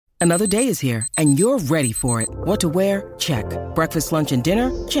Another day is here, and you're ready for it. What to wear? Check. Breakfast, lunch, and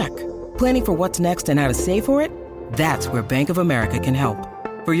dinner? Check. Planning for what's next and how to save for it? That's where Bank of America can help.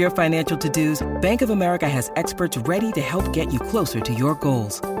 For your financial to-dos, Bank of America has experts ready to help get you closer to your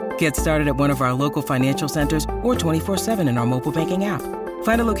goals. Get started at one of our local financial centers or 24/7 in our mobile banking app.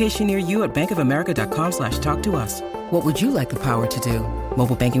 Find a location near you at bankofamerica.com/talktous. What would you like the power to do?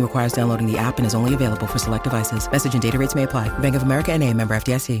 Mobile banking requires downloading the app and is only available for select devices. Message and data rates may apply. Bank of America N.A., member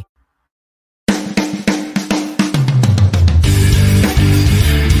FDIC.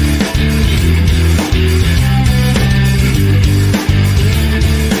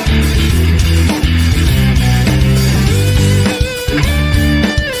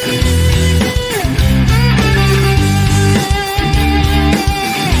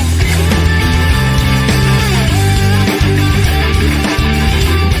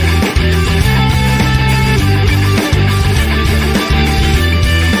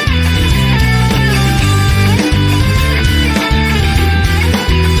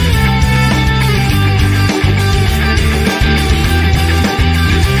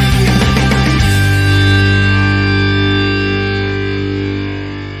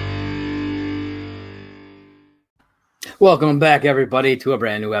 Welcome back, everybody, to a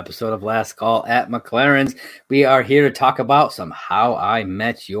brand new episode of Last Call at McLaren's. We are here to talk about some How I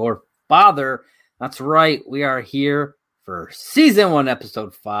Met Your Father. That's right. We are here for Season 1,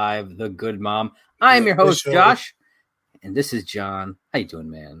 Episode 5, The Good Mom. I am your host, Josh, and this is John. How you doing,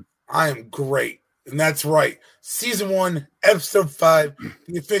 man? I am great. And that's right. Season 1, Episode 5,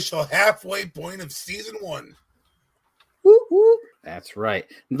 the official halfway point of Season 1. Woo, woo. That's right.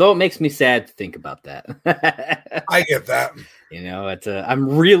 Though it makes me sad to think about that. I get that. You know, it's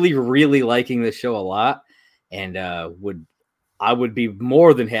I'm really, really liking this show a lot, and I would be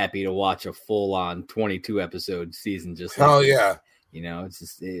more than happy to watch a full-on 22 episode season. Just hell yeah. You know, it's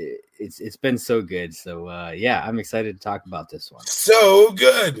just it's been so good. So yeah, I'm excited to talk about this one. So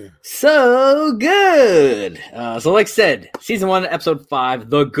good. So good. So like I said, Season 1, Episode 5,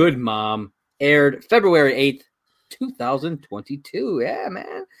 The Good Mom, aired February 8th. 2022. Yeah,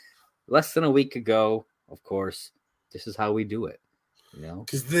 man. Less than a week ago, of course. This is how we do it. You know?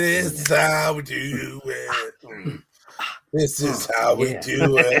 Because this is how we do it. This is how we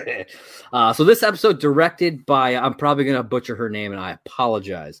do it. So this episode directed by, I'm probably going to butcher her name, and I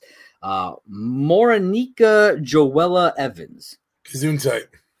apologize. Moranica Joella Evans. Gesundheit.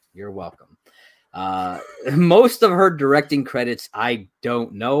 You're welcome. Most of her directing credits, I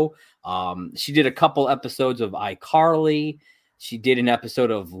don't know. She did a couple episodes of iCarly. She did an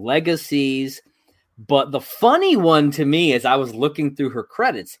episode of Legacies. But the funny one to me, as I was looking through her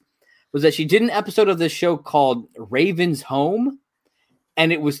credits, was that she did an episode of this show called Raven's Home,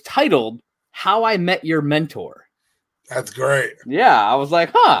 and it was titled How I Met Your Mentor. That's great. Yeah, I was like,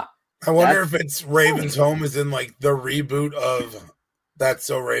 huh. I wonder if it's Raven's Home is in like the reboot of That's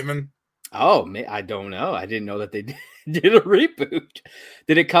So Raven. Oh, I don't know. I didn't know that they did a reboot.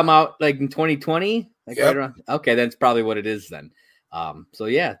 Did it come out like in 2020? Like yep. Right around? Okay, that's probably what it is then. So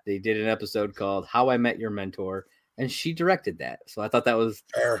yeah, they did an episode called How I Met Your Mentor, and she directed that. So I thought that was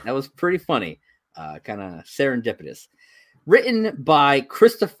pretty funny, kind of serendipitous. Written by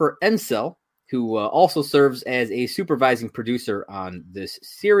Christopher Ensel, who also serves as a supervising producer on this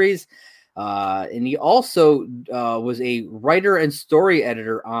series. And he also was a writer and story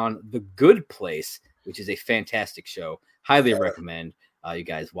editor on The Good Place, which is a fantastic show. Highly recommend you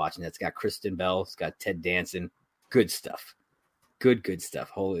guys watching that. It's got Kristen Bell. It's got Ted Danson. Good stuff. Good stuff.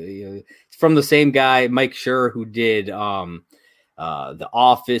 Holy, it's from the same guy, Mike Schur, who did The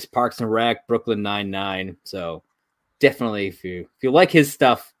Office, Parks and Rec, Brooklyn Nine-Nine. So definitely, if you like his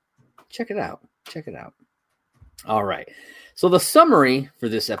stuff, check it out. All right. So the summary for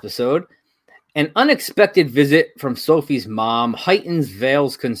this episode: an unexpected visit from Sophie's mom heightens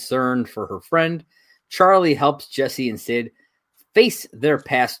Vale's concern for her friend. Charlie helps Jesse and Sid face their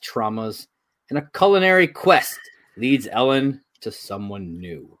past traumas, and a culinary quest leads Ellen to someone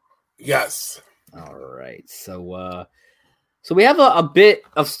new. Yes. All right. So we have a bit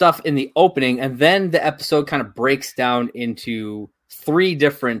of stuff in the opening, and then the episode kind of breaks down into three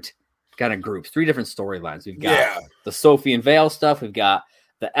different kind of groups, three different storylines. We've got the Sophie and Vale stuff, we've got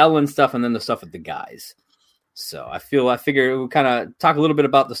the Ellen stuff, and then the stuff with the guys. So I figure we'll kind of talk a little bit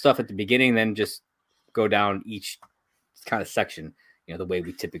about the stuff at the beginning, then just go down each kind of section, the way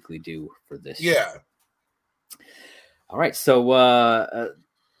we typically do for this. Yeah. Show. All right. So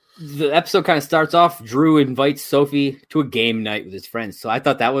the episode kind of starts off. Drew invites Sophie to a game night with his friends. So I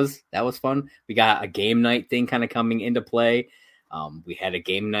thought that was fun. We got a game night thing kind of coming into play. We had a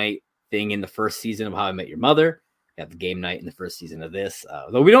game night thing in the first season of How I Met Your Mother. Got the game night in the first season of this.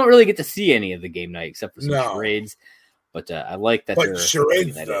 Though we don't really get to see any of the game night except for some charades. But I like that. But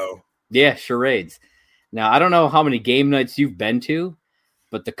charades, though. Yeah, charades. Now, I don't know how many game nights you've been to,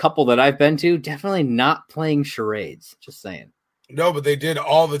 but the couple that I've been to, definitely not playing charades. Just saying. No, but they did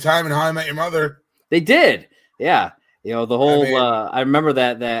all the time in How I Met Your Mother. They did. Yeah. You know, the whole, I remember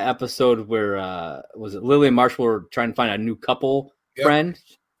that episode where, was it Lily and Marshall were trying to find a new couple friend?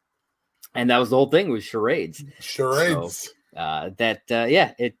 And that was the whole thing, was charades. Charades. So,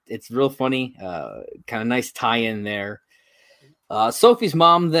 it's real funny. Kind of nice tie-in there. Sophie's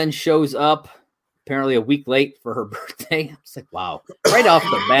mom then shows up, apparently a week late for her birthday. I was like, wow. Right off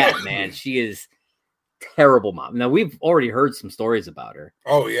the bat, man, she is terrible mom. Now, we've already heard some stories about her.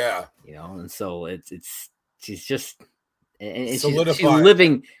 Oh, yeah. You know, and so she's just... And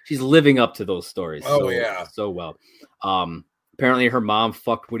she's living up to those stories. So well. Apparently her mom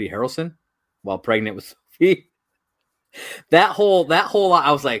fucked Woody Harrelson while pregnant with Sophie. That whole I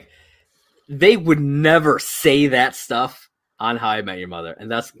was like, they would never say that stuff on How I Met Your Mother.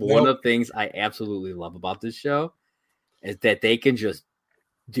 And that's one of the things I absolutely love about this show, is that they can just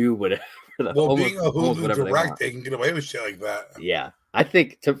do whatever. Being a Hulu direct, they can get away with shit like that. Yeah. I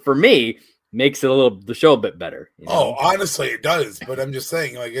think for me, makes the show a bit better. You know? Oh, honestly, it does. But I'm just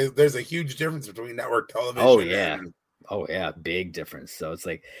saying, like, there's a huge difference between network television. Oh yeah, big difference. So it's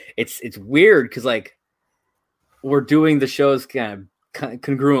like it's weird because like we're doing the shows kind of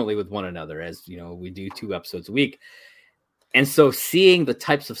congruently with one another, as you know, we do 2 episodes a week, and so seeing the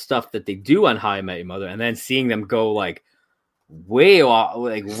types of stuff that they do on How I Met Your Mother, and then seeing them go like way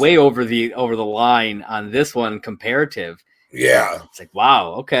over the line on this one comparative. Yeah, it's like,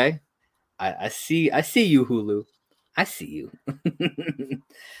 wow, okay. I see you, Hulu. I see you.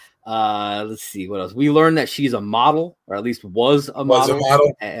 Let's see what else. We learned that she's a model, or at least was a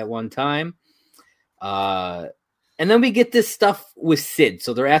model at one time. And then we get this stuff with Sid.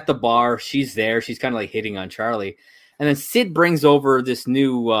 So they're at the bar. She's there. She's kind of like hitting on Charlie. And then Sid brings over this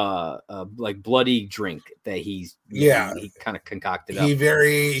new like bloody drink that he kind of concocted up. He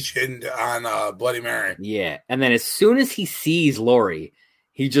variationed on Bloody Mary. Yeah. And then as soon as he sees Lori,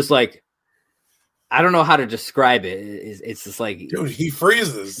 he just like, I don't know how to describe it. It's just like, dude, he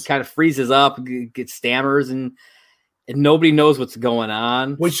freezes. He kind of freezes up, gets stammers, and nobody knows what's going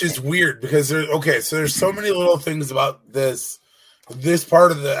on. Which is weird because there's so many little things about this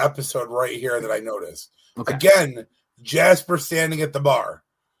part of the episode right here that I noticed. Okay. Again, Jasper standing at the bar.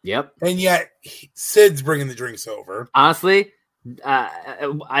 Yep. And yet Sid's bringing the drinks over. Honestly,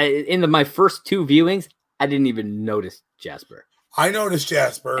 in my first 2 viewings, I didn't even notice Jasper. I noticed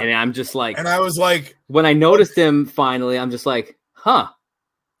Jasper. And I'm just like... And I was like... When I noticed him finally, I'm just like, huh.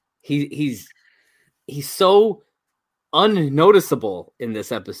 He's so unnoticeable in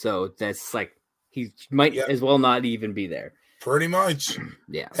this episode that's like, he might as well not even be there. Pretty much.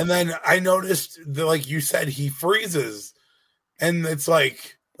 Yeah. And then I noticed that, like you said, he freezes. And it's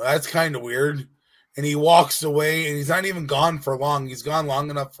like, well, that's kind of weird. And he walks away, and he's not even gone for long. He's gone long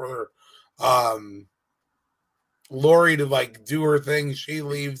enough for... Lori to like do her thing. She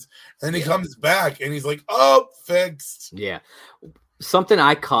leaves, and then he comes back, and he's like, "Oh, fixed." Yeah, something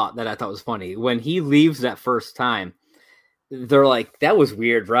I caught that I thought was funny when he leaves that first time. They're like, "That was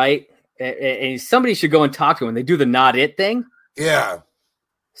weird, right?" And somebody should go and talk to him. When they do the not it thing, yeah.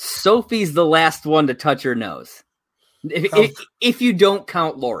 Sophie's the last one to touch her nose, if you don't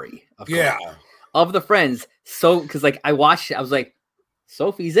count Lori. Of course. Of the friends, because like I watched it, I was like,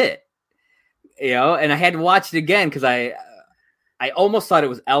 Sophie's it. You know, and I had to watch it again because I almost thought it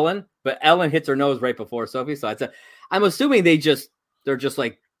was Ellen, but Ellen hits her nose right before Sophie. So I'm assuming they're just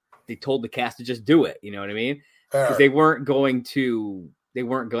like, they told the cast to just do it. You know what I mean? Because they weren't going to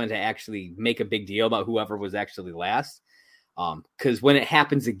actually make a big deal about whoever was actually last. Because when it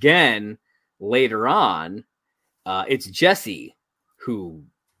happens again later on, it's Jesse who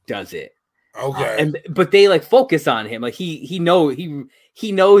does it. Okay. But they like focus on him. Like he knows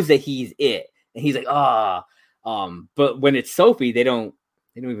that he's it. And he's like, but when it's Sophie, they don't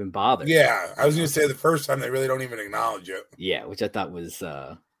even bother. Yeah, I was going to say the first time they really don't even acknowledge it. Yeah, which I thought was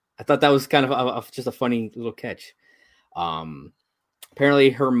kind of just a funny little catch. Apparently,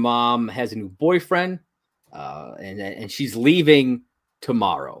 her mom has a new boyfriend, and she's leaving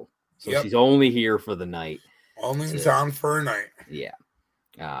tomorrow, so she's only here for the night. Only in town for a night.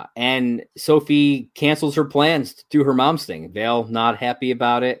 Yeah. And Sophie cancels her plans to do her mom's thing. Vale not happy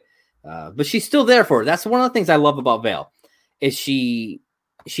about it. But she's still there for her. That's one of the things I love about Vale, is she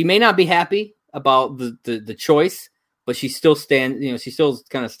may not be happy about the choice, but she still she still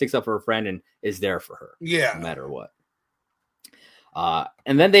kind of sticks up for her friend and is there for her. Yeah. No matter what.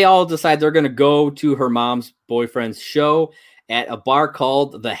 And then they all decide they're going to go to her mom's boyfriend's show at a bar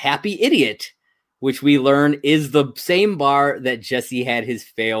called the Happy Idiot, which we learn is the same bar that Jesse had his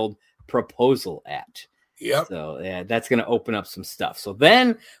failed proposal at. Yep. So yeah, that's going to open up some stuff. So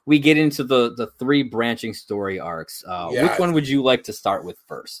then we get into the three branching story arcs. Which one would you like to start with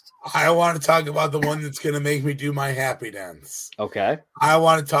first? I want to talk about the one that's going to make me do my happy dance. Okay. I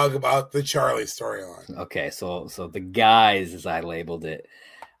want to talk about the Charlie storyline. Okay. So the guys, as I labeled it.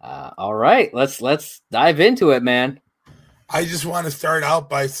 All right. Let's dive into it, man. I just want to start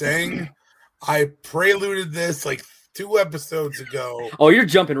out by saying I preluded this like 2 episodes ago. Oh, you're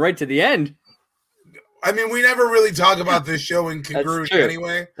jumping right to the end. I mean, we never really talk about this show in congruity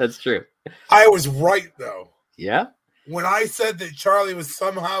anyway. That's true. I was right, though. Yeah? When I said that Charlie was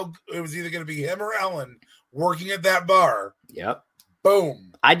somehow, it was either going to be him or Ellen working at that bar. Yep.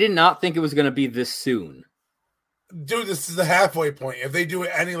 Boom. I did not think it was going to be this soon. Dude, this is the halfway point. If they do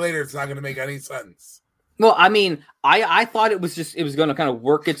it any later, it's not going to make any sense. Well, I mean, I thought it was going to kind of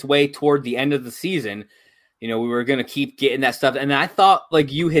work its way toward the end of the season. You know, we were going to keep getting that stuff. And I thought,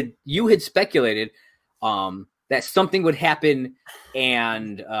 like, you had speculated that something would happen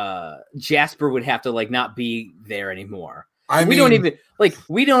and Jasper would have to like not be there anymore. We don't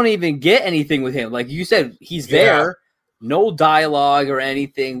even get anything with him. Like you said, he's there, no dialogue or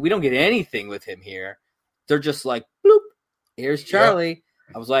anything. We don't get anything with him here. They're just like, bloop, here's Charlie.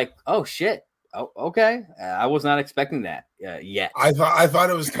 Yep. I was like, oh shit. Oh, okay. I was not expecting that yet. I thought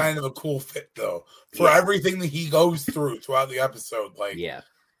it was kind of a cool fit though for everything that he goes through throughout the episode. Like,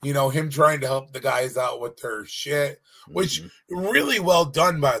 you know, him trying to help the guys out with their shit, which really well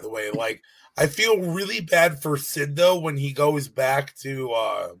done, by the way. Like, I feel really bad for Sid, though, when he goes back to,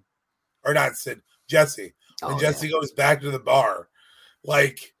 or not Sid, Jesse. When Jesse goes back to the bar.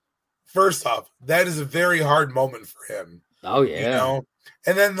 Like, first off, that is a very hard moment for him. Oh, yeah. You know?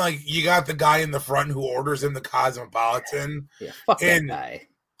 And then, like, you got the guy in the front who orders him the Cosmopolitan. Yeah, fuck that guy.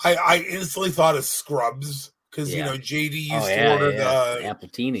 I instantly thought of Scrubs. Because, you know, JD used to order the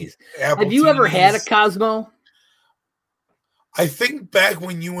Appletinis. Have you ever had a Cosmo? I think back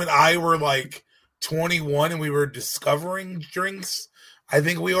when you and I were like 21 and we were discovering drinks, I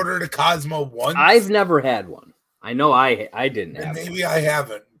think we ordered a Cosmo once. I've never had one. I know I didn't have maybe one. I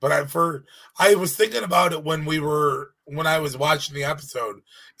haven't. But I was thinking about it when I was watching the episode,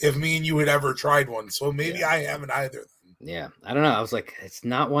 if me and you had ever tried one. So maybe I haven't either. Yeah, I don't know. I was like, it's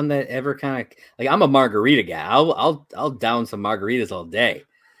not one that ever kind of like. I'm a margarita guy. I'll down some margaritas all day,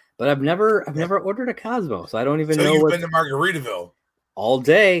 but I've never ordered a Cosmo, so I don't even know. So you've been to Margaritaville all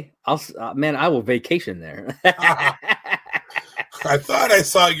day. I will vacation there. I thought I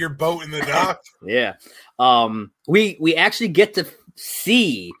saw your boat in the dock. Yeah. We actually get to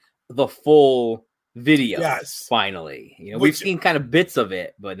see the full video. Yes. Finally. You know, we've seen kind of bits of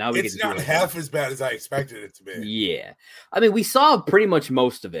it, but now we get to not half as bad as I expected it to be. Yeah. I mean, we saw pretty much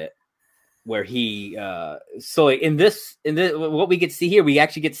most of it where he so in this what we get to see here, we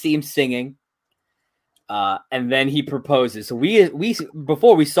actually get to see him singing. And then he proposes. So we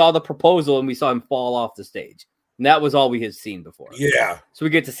before we saw the proposal and we saw him fall off the stage. And that was all we had seen before. Yeah. So we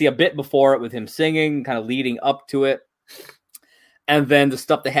get to see a bit before it with him singing, kind of leading up to it. And then the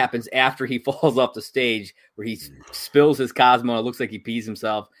stuff that happens after he falls off the stage where he spills his Cosmo. It looks like he pees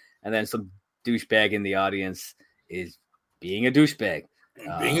himself. And then some douchebag in the audience is being a douchebag.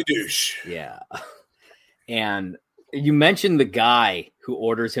 Being a douche. Yeah. And you mentioned the guy who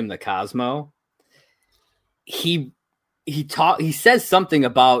orders him the Cosmo. He says something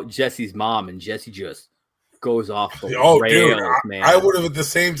about Jesse's mom, and Jesse just goes off the rails, dude, man. I would have at the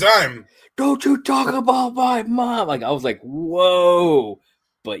same time. Don't you talk about my mom. Like, I was like, whoa.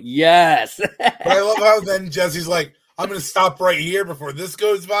 But yes. But I love how then Jesse's like, I'm going to stop right here before this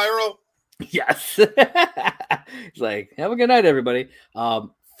goes viral. Yes. He's like, have a good night, everybody.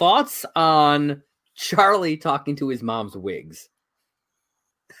 Thoughts on Charlie talking to his mom's wigs?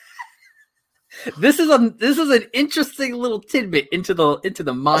 This is an interesting little tidbit into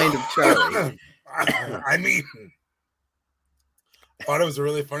the mind of Charlie. I mean, I thought it was a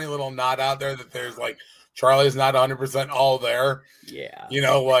really funny little nod out there that there's like Charlie's not 100% all there. Yeah. You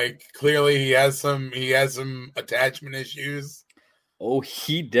know, like clearly he has some attachment issues. Oh,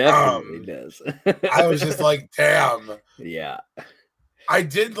 he definitely does. I was just like, damn. Yeah. I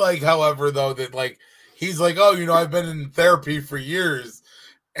did like, however, though, that like he's like, oh, you know, I've been in therapy for years.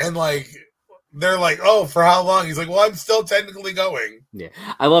 And like they're like, oh, for how long? He's like, well, I'm still technically going. Yeah.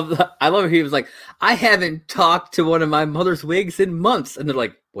 I love he was like, I haven't talked to one of my mother's wigs in months. And they're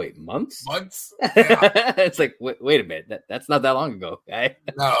like, wait, months? Months? Yeah. It's like, wait a minute. That's not that long ago, guy.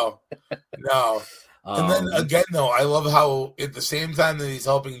 No. And then again, though, I love how at the same time that he's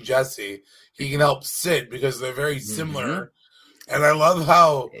helping Jesse, he can help Sid because they're very similar. And I love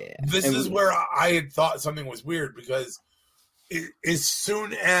how this is where I had thought something was weird because as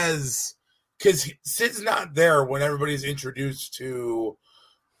soon as, because Sid's not there when everybody's introduced to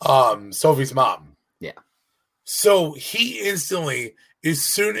Sophie's mom. Yeah. So he instantly, as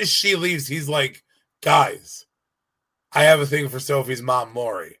soon as she leaves, he's like, guys, I have a thing for Sophie's mom,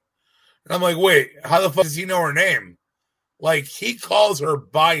 Lori. And I'm like, wait, how the fuck does he know her name? Like, he calls her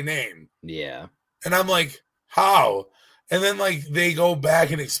by name. Yeah. And I'm like, how? And then, like, they go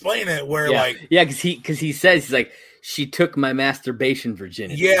back and explain it where, because he says, he's like, she took my masturbation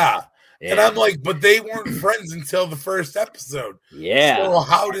virginity. Yeah. And I'm like, but they weren't friends until the first episode. Yeah. So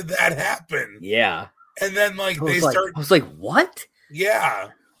how did that happen? Yeah. And then, like, I was like, what? Yeah.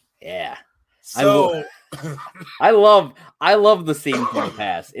 Yeah. So I love the scene from the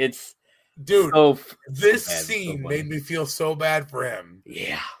past. It's this scene made me feel so bad for him.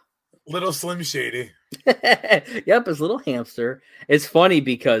 Yeah. Little Slim Shady. Yep, his little hamster. It's funny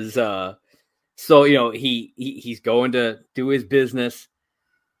because so he's going to do his business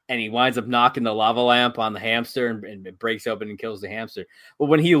and he winds up knocking the lava lamp on the hamster and it breaks open and kills the hamster. But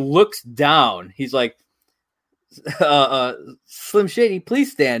when he looks down, he's like, Slim Shady,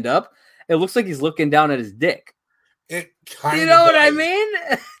 please stand up. It looks like he's looking down at his dick. It kind of You know what I mean?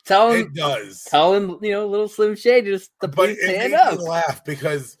 Tell him it does. Tell him, little Slim Shady just to please stand up. It made me laugh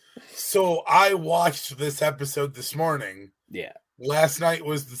because so I watched this episode this morning. Yeah. Last night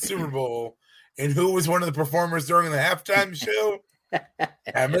was the Super Bowl, and who was one of the performers during the halftime show?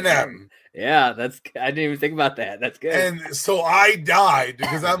 Eminem. Yeah, I didn't even think about that. That's good. And so I died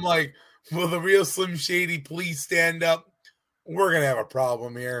because I'm like, will the real Slim Shady please stand up? We're going to have a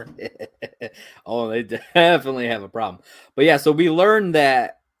problem here. Oh, they definitely have a problem. But yeah, so we learned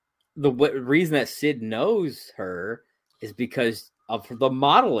that the reason that Sid knows her is because of the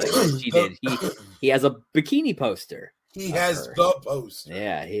modeling that she did. He has a bikini poster. He has the poster.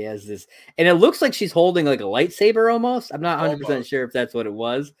 Yeah, he has this. And it looks like she's holding like a lightsaber almost. I'm not 100% sure if that's what it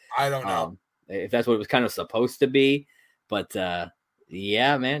was. I don't know. If that's what it was kind of supposed to be. But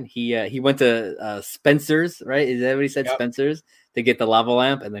yeah, man, he went to Spencer's, right? Is that what he said? Yep. Spencer's to get the lava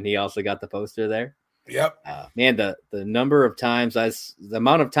lamp, and then he also got the poster there. Yep. Man, the number of times the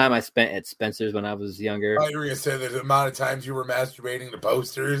amount of time I spent at Spencer's when I was younger. Oh, you were gonna say the amount of times you were masturbating to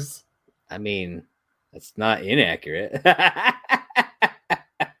posters. I mean, that's not inaccurate.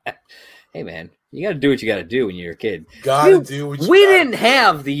 Hey, man, you got to do what you got to do when you're a kid. We didn't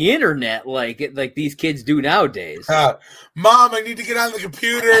have the internet like these kids do nowadays. Mom, I need to get on the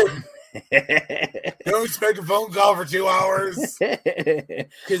computer. Don't expect a phone call for 2 hours.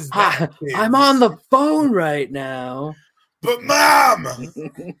 I'm on the phone right now. But Mom,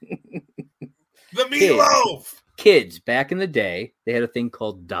 the meatloaf. Kids back in the day, they had a thing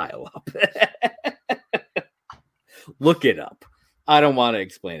called dial-up. Look it up. I don't want to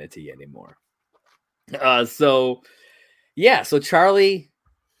explain it to you anymore. So Charlie,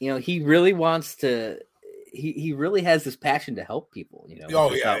 he really wants to. He really has this passion to help people.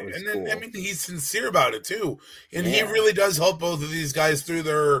 Oh yeah, and then, cool. I mean, he's sincere about it too, and he really does help both of these guys through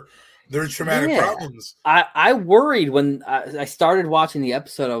their traumatic problems. I worried when I started watching the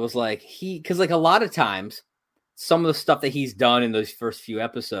episode. I was like, because like a lot of times, some of the stuff that he's done in those first few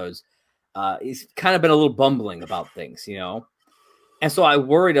episodes, he's kind of been a little bumbling about things, And so I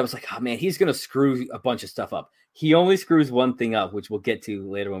worried. I was like, oh man, he's gonna screw a bunch of stuff up. He only screws one thing up, which we'll get to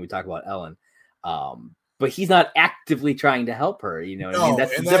later when we talk about Ellen. But he's not actively trying to help her. You know what I mean?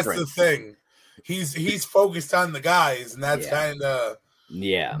 That's that's the thing. He's focused on the guys, and that's kind of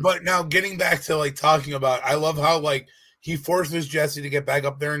But now getting back to like talking about, I love how like he forces Jesse to get back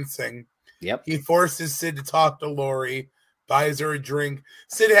up there and sing. Yep. He forces Sid to talk to Lori, buys her a drink.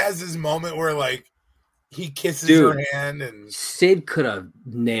 Sid has this moment where like he kisses her hand, and Sid could have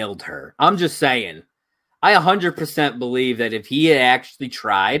nailed her. I'm just saying. I 100% believe that if he had actually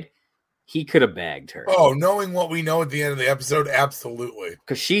tried, he could have bagged her. Oh, knowing what we know at the end of the episode, absolutely.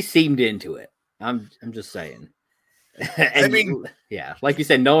 Because she seemed into it. I'm just saying. I mean, yeah, like you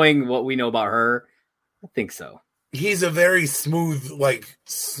said, knowing what we know about her, I think so. He's a very smooth,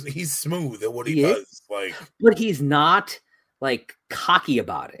 he's smooth at what he does. But he's not like cocky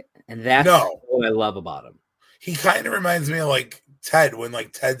about it. And that's what I love about him. He kind of reminds me of like Ted when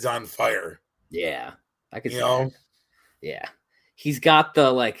like Ted's on fire. Yeah. I could see that. Yeah. He's got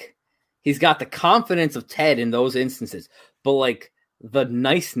the confidence of Ted in those instances, but like the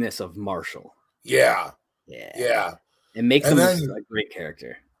niceness of Marshall. Yeah. It makes him a great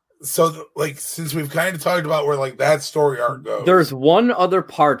character. So, like, since we've kind of talked about where, like, that story arc goes. There's one other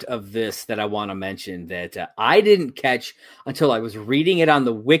part of this that I want to mention that I didn't catch until I was reading it on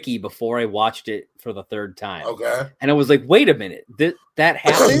the wiki before I watched it for the third time. Okay. And I was like, wait a minute, that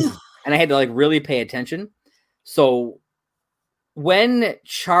happened? And I had to, like, really pay attention. So when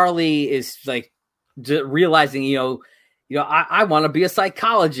Charlie is, like, realizing, I want to be a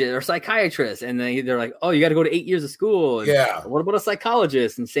psychologist or psychiatrist. And then they're like, oh, you got to go to 8 years of school. And what about a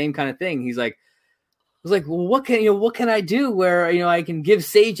psychologist? And same kind of thing. He's like, I was like, well, what can I do where, I can give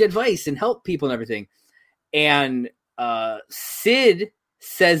sage advice and help people and everything. And Sid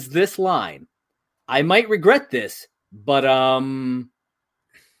says this line, I might regret this, but,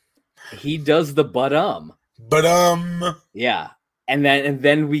 he does the yeah. And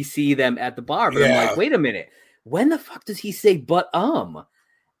then we see them at the bar, but I'm like, wait a minute. When the fuck does he say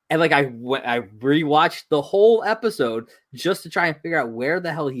And like I rewatched the whole episode just to try and figure out where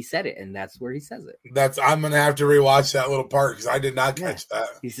the hell he said it, and that's where he says it. I'm gonna have to rewatch that little part because I did not catch that.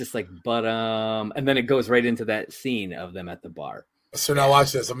 He's just like, and then it goes right into that scene of them at the bar. So now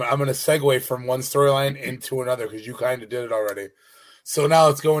watch this. I'm gonna segue from one storyline into another because you kind of did it already. So now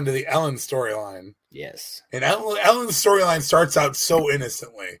let's go into the Ellen storyline. Yes. And Ellen's storyline starts out so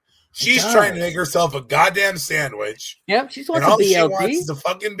innocently. She's trying to make herself a goddamn sandwich. Yep, she wants a BLT. All she wants is a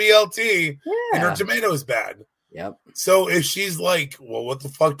fucking BLT, and her tomato's bad. Yep. So if she's like, well, what the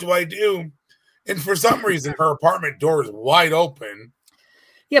fuck do I do? And for some reason, her apartment door is wide open.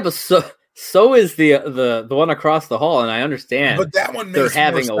 Yeah, but so is the one across the hall, and I understand. But that one they're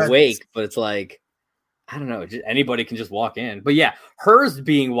having a wake, but it's like, I don't know, anybody can just walk in. But yeah, hers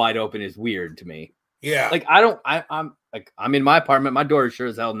being wide open is weird to me. Yeah. Like I'm in my apartment. My door is sure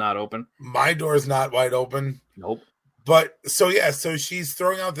as hell not open. My door is not wide open. Nope. But so she's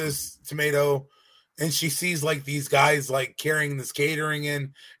throwing out this tomato and she sees like these guys like carrying this catering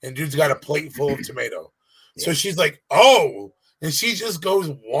in and dude's got a plate full of tomato. Yeah. So she's like, oh, and she just goes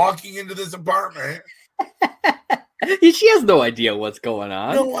walking into this apartment. She has no idea what's going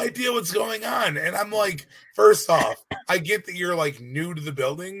on. No idea what's going on. And I'm like, first off, I get that you're like new to the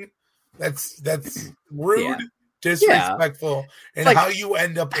building. That's rude, disrespectful, and like, how you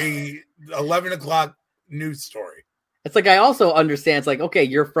end up a 11 o'clock news story. It's like I also understand. It's like, okay,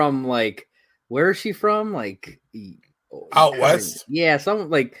 you're from like, where is she from? Like out west? Yeah, some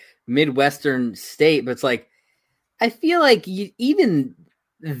like Midwestern state. But it's like, I feel like even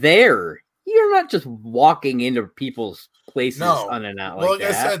there, you're not just walking into people's places unannounced. Well, like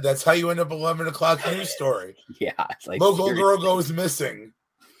I said, that's how you end up 11 o'clock news story. Yeah, it's like local girl goes missing.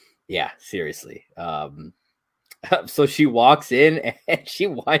 Yeah, seriously. So she walks in and she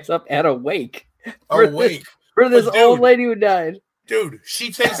winds up at a wake. For this old lady who died. Dude,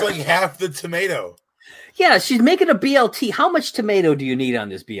 she takes like half the tomato. Yeah, she's making a BLT. How much tomato do you need on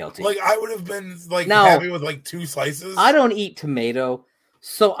this BLT? Like, I would have been like happy with like 2 slices. I don't eat tomato,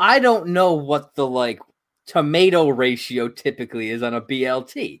 so I don't know what the like tomato ratio typically is on a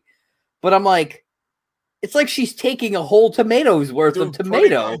BLT. But I'm like, it's like she's taking a whole tomato's worth of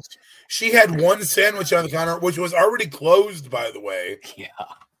tomato. She had one sandwich on the counter, which was already closed, by the way. Yeah.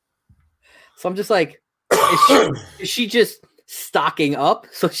 So I'm just like, is she just stocking up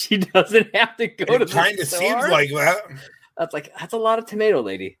so she doesn't have to go to the store? It kind of seems like that. That's a lot of tomato,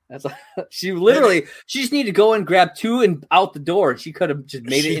 lady. She just needed to go and grab 2 and out the door. She could have just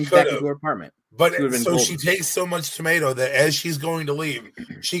made it back into her apartment. But so she takes so much tomato that as she's going to leave,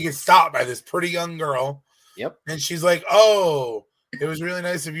 she gets stopped by this pretty young girl. Yep. And she's like, oh, it was really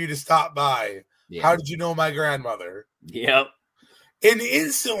nice of you to stop by. Yeah. How did you know my grandmother? Yep. And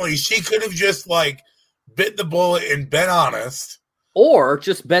instantly she could have just like bit the bullet and been honest. Or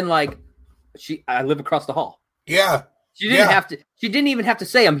just been like, I live across the hall. Yeah. She didn't even have to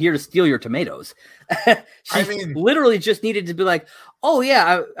say, I'm here to steal your tomatoes. She literally just needed to be like, oh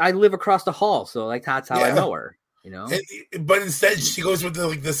yeah, I live across the hall. So like, that's how I know her. You know, but instead she goes with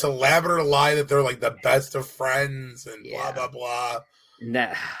this elaborate lie that they're like the best of friends and blah blah blah. And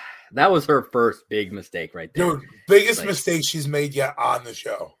that was her first big mistake right there. Dude, biggest mistake she's made yet on the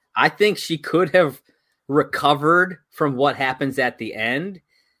show. I think she could have recovered from what happens at the end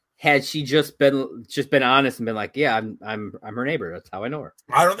had she just been honest and been like, yeah, I'm her neighbor. That's how I know her.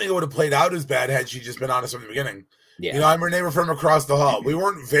 I don't think it would have played out as bad had she just been honest from the beginning. Yeah, you know, I'm her neighbor from across the hall. We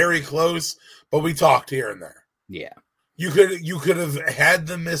weren't very close, but we talked here and there. Yeah, you could have had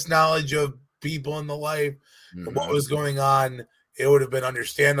the misknowledge of people in the life and what was going on. It would have been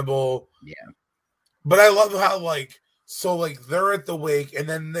understandable. Yeah, but I love how they're at the wake, and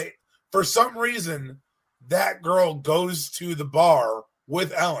then for some reason that girl goes to the bar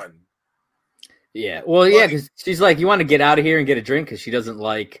with Ellen. Yeah. Well, yeah, because she's like, you want to get out of here and get a drink because she doesn't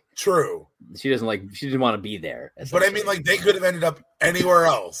like. True. She didn't want to be there. But I mean, like, they could have ended up anywhere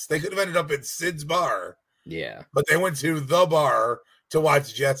else. They could have ended up at Sid's bar. Yeah. But they went to the bar to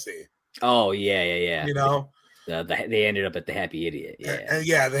watch Jesse. Oh, yeah. You know? They ended up at the Happy Idiot.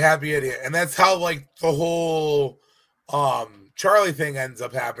 Yeah. The Happy Idiot. And that's how, like, the whole Charlie thing ends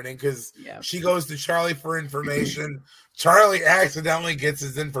up happening because she goes to Charlie for information. Charlie accidentally gets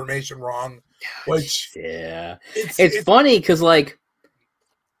his information wrong. Which it's funny because like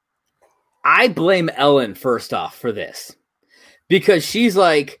I blame Ellen first off for this because she's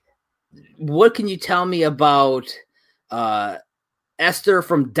like, what can you tell me about Esther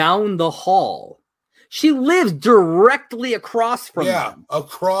from down the hall? She lives directly across from them.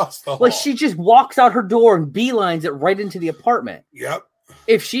 Across the hall. Like she just walks out her door and beelines it right into the apartment. Yep.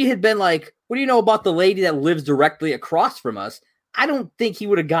 If she had been like, what do you know about the lady that lives directly across from us? I don't think he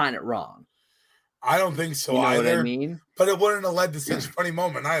would have gotten it wrong. I don't think so either. What I mean? But it wouldn't have led to such a funny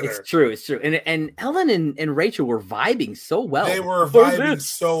moment either. It's true. And Ellen and Rachel were vibing so well. They were vibing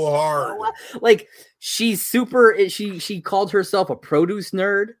so hard. Like she's super. She called herself a produce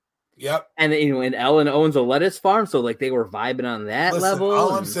nerd. Yep. And and Ellen owns a lettuce farm, so like they were vibing on that level.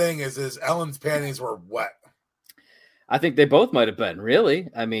 All I'm saying is Ellen's panties were wet. I think they both might have been. Really.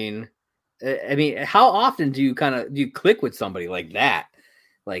 I mean, how often do you click with somebody like that?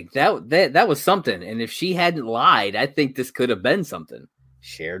 Like that was something. And if she hadn't lied, I think this could have been something.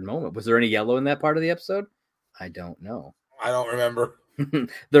 Shared moment. Was there any yellow in that part of the episode? I don't know. I don't remember.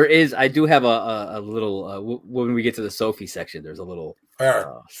 There is. I do have a little. When we get to the Sophie section, there's a little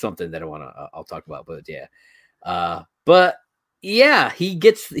something that I'll talk about. But he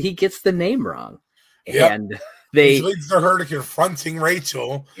gets the name wrong, and which leads to her confronting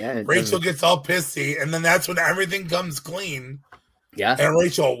Rachel. Yeah, Rachel gets all pissy, and then that's when everything comes clean. Yeah. And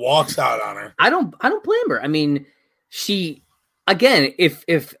Rachel walks out on her. I don't blame her. I mean, she again,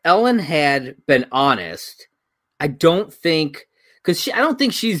 if Ellen had been honest, I don't think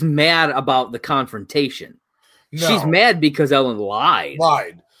she's mad about the confrontation. No. She's mad because Ellen lied.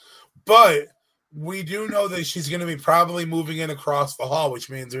 But we do know that she's going to be probably moving in across the hall, which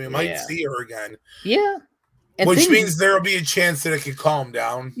means we might see her again. Yeah. And which means there will be a chance that it could calm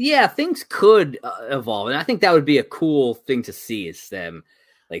down. Yeah, things could evolve. And I think that would be a cool thing to see is them,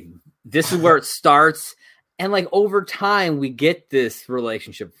 like, this is where it starts. And, like, over time, we get this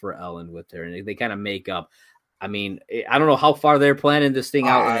relationship for Ellen with her. And they kind of make up. I mean, I don't know how far they're planning this thing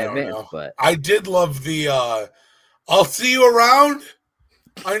out in advance. But I did love the, I'll see you around.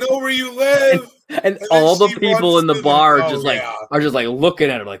 I know where you live. And all the people in the bar are just like looking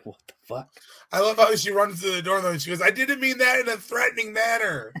at her like, what the fuck? I love how she runs to the door though. And she goes, I didn't mean that in a threatening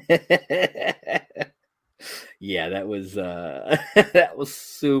manner. Yeah, that was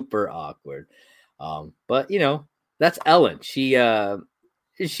super awkward. But you know, that's Ellen. She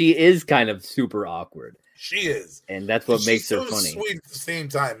is kind of super awkward. She is. And that's what makes her funny. Sweet at the same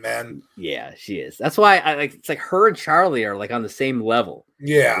time, man. Yeah, she is. That's why I like it's like her and Charlie are like on the same level.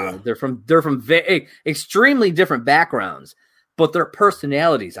 Yeah. They're from extremely different backgrounds. But their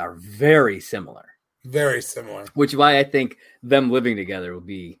personalities are very similar. Very similar. Which is why I think them living together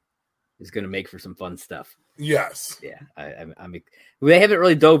is going to make for some fun stuff. Yes. Yeah. They haven't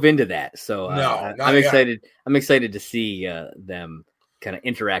really dove into that, so I'm excited. Yet. I'm excited to see them kind of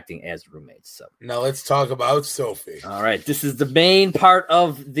interacting as roommates. So now let's talk about Sophie. All right, this is the main part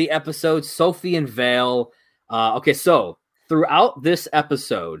of the episode. Sophie and Vale. Okay, so throughout this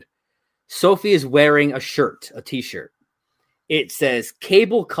episode, Sophie is wearing a t-shirt. It says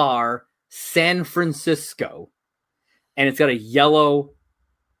Cable Car San Francisco, and it's got a yellow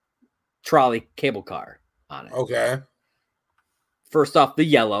trolley cable car on it. Okay. First off, the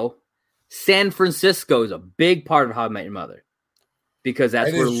yellow. San Francisco is a big part of How I Met Your Mother because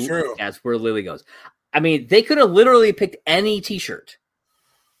that's where Lily goes. I mean, they could have literally picked any t-shirt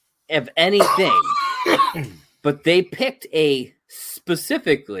of anything, but they picked a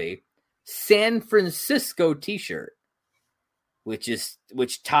specifically San Francisco t-shirt.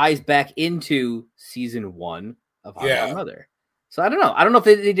 Which ties back into season 1 of How I Met Your Mother. So I don't know. I don't know if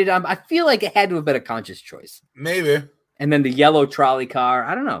they did. I feel like it had to have been a conscious choice. Maybe. And then the yellow trolley car.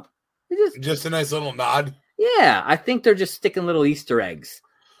 I don't know. Just a nice little nod. Yeah, I think they're just sticking little Easter eggs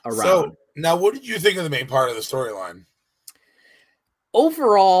around. So now, what did you think of the main part of the storyline?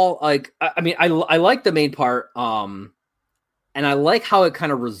 Overall, like I mean, I like the main part. And I like how it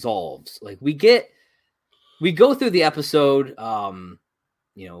kind of resolves. Like we go through the episode,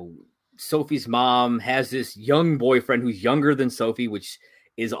 Sophie's mom has this young boyfriend who's younger than Sophie, which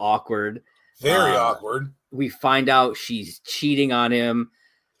is awkward. Very awkward. We find out she's cheating on him.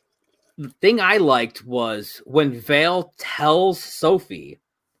 the thing I liked was when Vale tells Sophie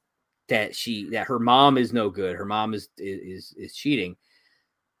that her mom is no good, her mom is cheating.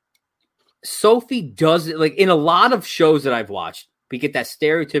 Sophie does it like in a lot of shows that I've watched. We get that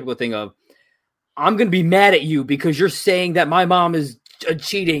stereotypical thing of, I'm going to be mad at you because you're saying that my mom is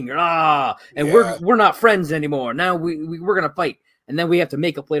cheating. And we're not friends anymore. Now we're going to fight. And then we have to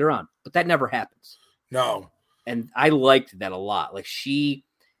make up later on. But that never happens. No. And I liked that a lot. Like she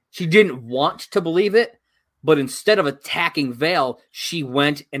didn't want to believe it, but instead of attacking Vale, she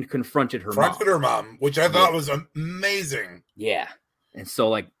went and confronted her mom, which I thought was amazing. Yeah. And so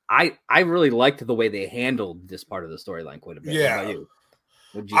like I really liked the way they handled this part of the storyline quite a bit. Yeah. What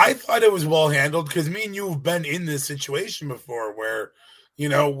about you? I thought it was well handled because me and you have been in this situation before where,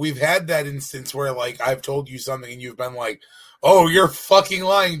 we've had that instance where like I've told you something and you've been like, oh, you're fucking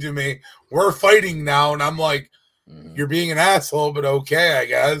lying to me. We're fighting now. And I'm like, you're being an asshole, but okay, I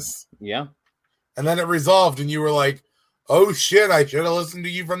guess. Yeah. And then it resolved and you were like, oh shit, I should have listened to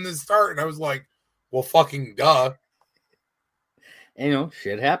you from the start. And I was like, well, fucking duh. And,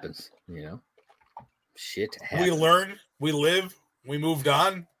 shit happens, Shit happens. We learn, we live, we moved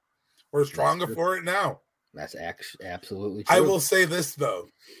on. We're stronger for it now. That's absolutely true. I will say this, though.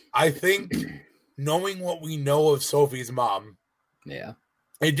 I think knowing what we know of Sophie's mom,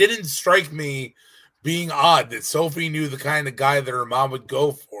 it didn't strike me being odd that Sophie knew the kind of guy that her mom would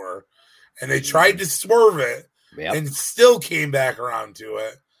go for, and they tried to swerve it and still came back around to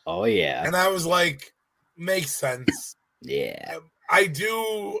it. Oh, yeah. And I was like, makes sense. Yeah. I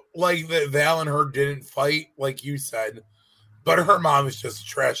do like that Val and her didn't fight, like you said, but her mom is just a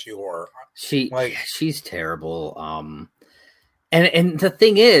trashy whore. She's terrible. And the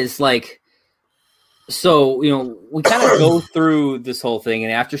thing is, like, so, we kind of go through this whole thing,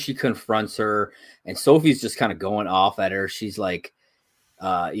 and after she confronts her, and Sophie's just kind of going off at her, she's like,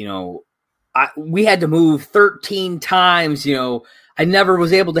 we had to move 13 times, I never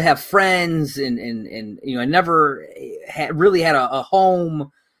was able to have friends and I never really had a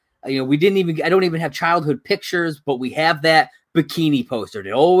home. I don't even have childhood pictures, but we have that bikini poster.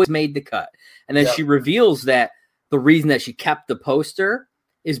 It always made the cut. And then she reveals that the reason that she kept the poster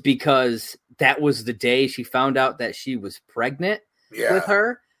is because that was the day she found out that she was pregnant with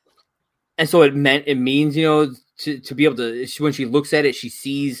her. And so it means, to be able to, when she looks at it, she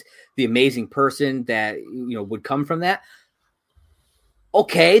sees the amazing person that, would come from that.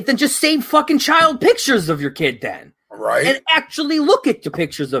 Okay, then just save fucking child pictures of your kid then. Right. And actually look at the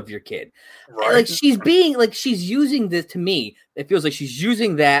pictures of your kid. Right. Like she's using this, to me, it feels like she's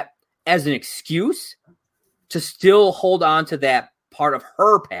using that as an excuse to still hold on to that part of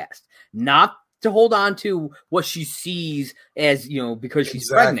her past, not to hold on to what she sees as, because she's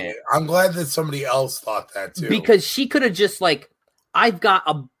pregnant. I'm glad that somebody else thought that too. Because she could have just like, I've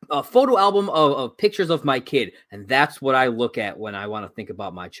got a photo album of pictures of my kid, and that's what I look at when I want to think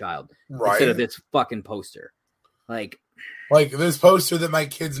about my child, instead of this fucking poster. Like this poster that my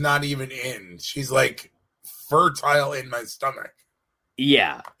kid's not even in. She's like fertile in my stomach.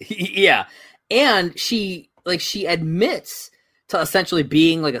 Yeah. Yeah. And she admits to essentially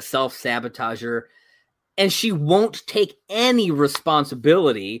being like a self-sabotager, and she won't take any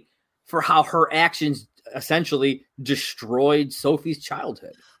responsibility for how her actions essentially destroyed Sophie's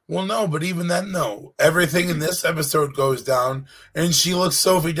childhood. Well, no, but even then, though, everything in this episode goes down, and she looks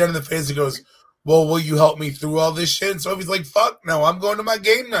Sophie dead in the face and goes, well, will you help me through all this shit? And Sophie's like, fuck no, I'm going to my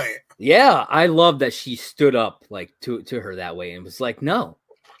game night. Yeah, I love that she stood up like to her that way and was like, no,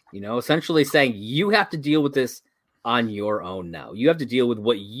 essentially saying you have to deal with this on your own now. You have to deal with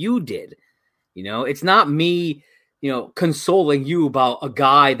what you did. It's not me, consoling you about a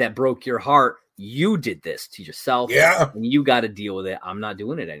guy that broke your heart. You did this to yourself. Yeah. And you got to deal with it. I'm not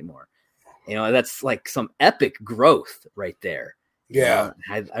doing it anymore. That's like some epic growth right there. Yeah.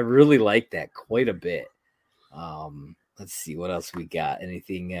 I really like that quite a bit. Let's see what else we got.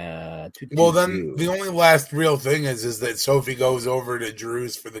 Anything? Well, then the only last real thing is that Sophie goes over to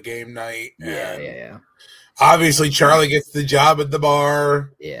Drew's for the game night. Yeah. Obviously, Charlie gets the job at the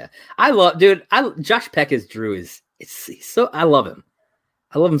bar. Yeah. Josh Peck as Drew is so, I love him.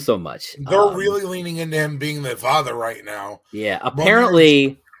 I love him so much. They're really leaning into him being the father right now. Yeah.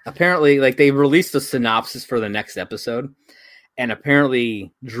 Apparently, like they released a synopsis for the next episode, and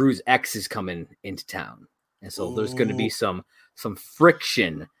apparently Drew's ex is coming into town, and so there's going to be some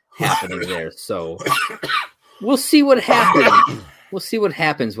friction happening there. So we'll see what happens. We'll see what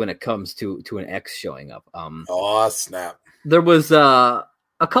happens when it comes to an ex showing up. Oh snap! There was a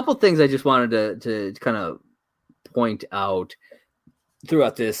couple things I just wanted to kind of point out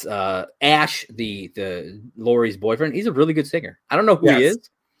throughout this. Ash, the Lori's boyfriend, he's a really good singer. I don't know who he is.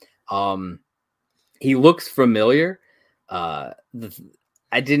 He looks familiar. I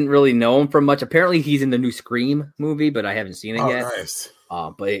didn't really know him from much. Apparently, he's in the new Scream movie, but I haven't seen it yet. Nice.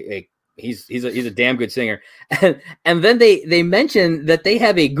 But he's a damn good singer. And then they mentioned that they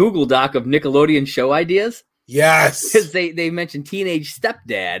have a Google Doc of Nickelodeon show ideas. Yes, because they mentioned Teenage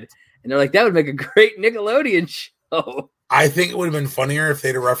Stepdad, and they're like, that would make a great Nickelodeon show. I think it would have been funnier if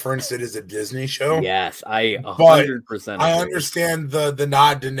they'd have referenced it as a Disney show. Yes, I 100%. I understand the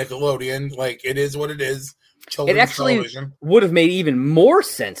nod to Nickelodeon. Like, it is what it is. It actually television. Would have made even more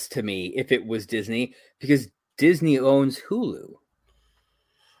sense to me if it was Disney, because Disney owns Hulu.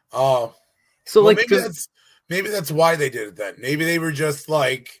 Oh, so well, maybe that's why they did it then. Maybe they were just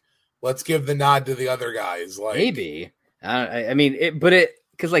like, let's give the nod to the other guys. Like, maybe. I mean,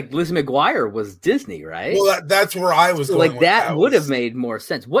 because like Lizzie McGuire was Disney, right? Well, that's where I was going. Like that would have made more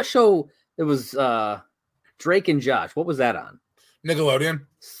sense. What show? It was Drake and Josh. What was that on? Nickelodeon.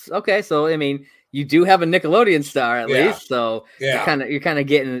 Okay, so I mean, you do have a Nickelodeon star at least, so you're kind of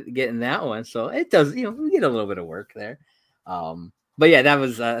getting that one. So it does, we get a little bit of work there. But yeah, that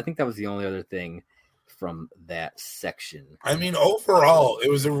was I think that was the only other thing from that section. I mean, overall, it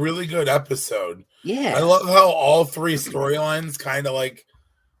was a really good episode. Yeah, I love how all three storylines kind of like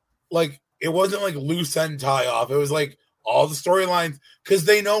it wasn't like loose end tie off. It was like all the storylines, because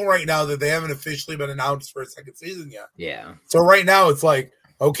they know right now that they haven't officially been announced for a second season yet. Yeah. So right now it's like,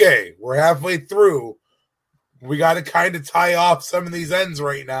 okay, we're halfway through. We got to kind of tie off some of these ends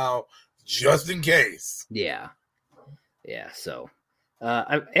right now, just in case. Yeah. Yeah. So,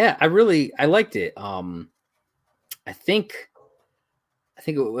 I liked it. I think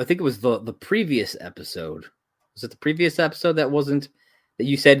it was the previous episode. Was it the previous episode that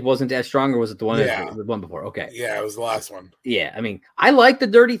you said wasn't as strong, or was it the one the one before? Okay. Yeah, it was the last one. Yeah, I mean, I like the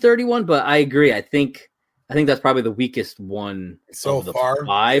Dirty 30 one, but I agree. I think that's probably the weakest one so far.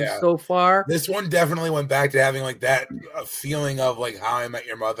 5 so far. This one definitely went back to having like that feeling of like How I Met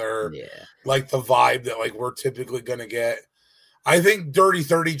Your Mother. Yeah. Like the vibe that like we're typically gonna get. I think Dirty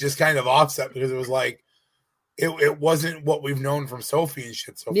 30 just kind of offset, because it was like it wasn't what we've known from Sophie and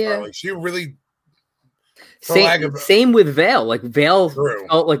shit so far. Like, she really same with Vale. Like Vale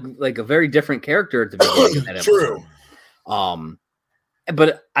felt like a very different character at the beginning of that episode. True.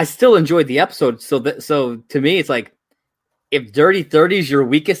 But I still enjoyed the episode. So to me, it's like, if Dirty 30 is your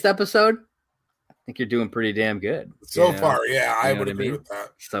weakest episode, I think you're doing pretty damn good so far. Yeah, I would agree with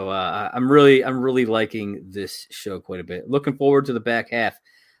that. So I'm really liking this show quite a bit. Looking forward to the back half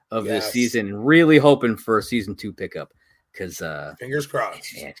of this season. Really hoping for a season 2 pickup, because fingers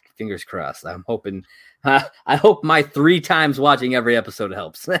crossed. Yeah, fingers crossed. I'm hoping. I hope my 3 times watching every episode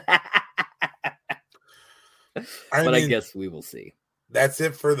helps. I guess we will see. That's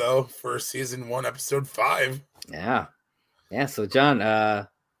it for season 1, episode 5. Yeah. So John,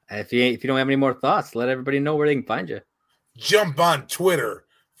 if you don't have any more thoughts, let everybody know where they can find you. Jump on Twitter.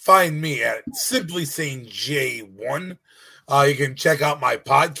 Find me at SimplySaneJ1. You can check out my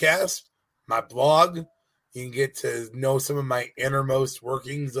podcast, my blog. You can get to know some of my innermost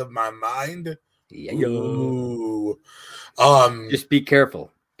workings of my mind. Yeah. Ooh. Just be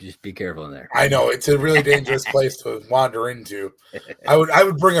careful. Just be careful in there. I know, it's a really dangerous place to wander into. I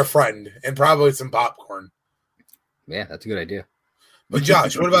would bring a friend and probably some popcorn. Yeah, that's a good idea. But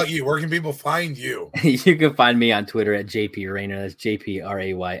Josh, what about you? Where can people find you? You can find me on Twitter at JP Raynor. That's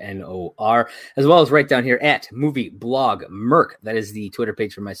JPRAYNOR, as well as right down here at Movie Blog Merc. That is the Twitter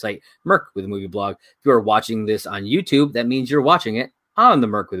page for my site, Merc with a Movie Blog. If you are watching this on YouTube, that means you're watching it on the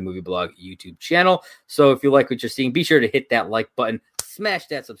Merc with a Movie Blog YouTube channel. So if you like what you're seeing, be sure to hit that like button, smash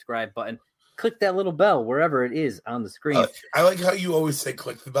that subscribe button, click that little bell wherever it is on the screen. I like how you always say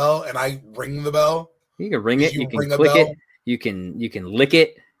click the bell, and I ring the bell. You can ring it. You can click it. You can lick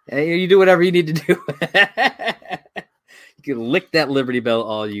it. You do whatever you need to do. You can lick that Liberty Bell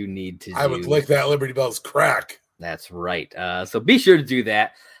all you need to do. I would lick that Liberty Bell's crack. That's right. So be sure to do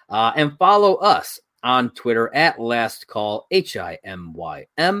that. And follow us on Twitter at Last Call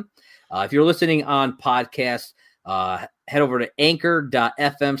HIMYM. If you're listening on podcast, head over to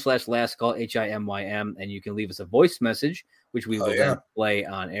anchor.fm/Last Call HIMYM, and you can leave us a voice message, which we will then play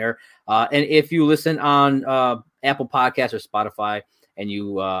on air. And if you listen on Apple Podcasts or Spotify and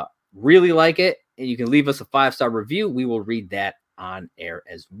you really like it, and you can leave us a 5-star review, we will read that on air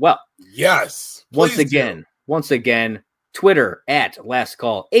as well. Yes. Once again, Twitter at Last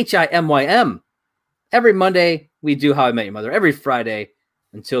Call HIMYM. Every Monday, we do How I Met Your Mother. Every Friday,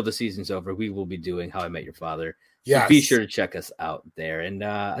 until the season's over, we will be doing How I Met Your Father. So be sure to check us out there. And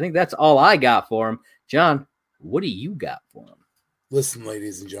I think that's all I got for him. John, what do you got for him? Listen,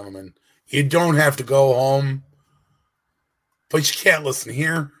 ladies and gentlemen, you don't have to go home, but you can't listen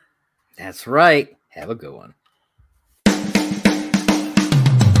here. That's right. Have a good one.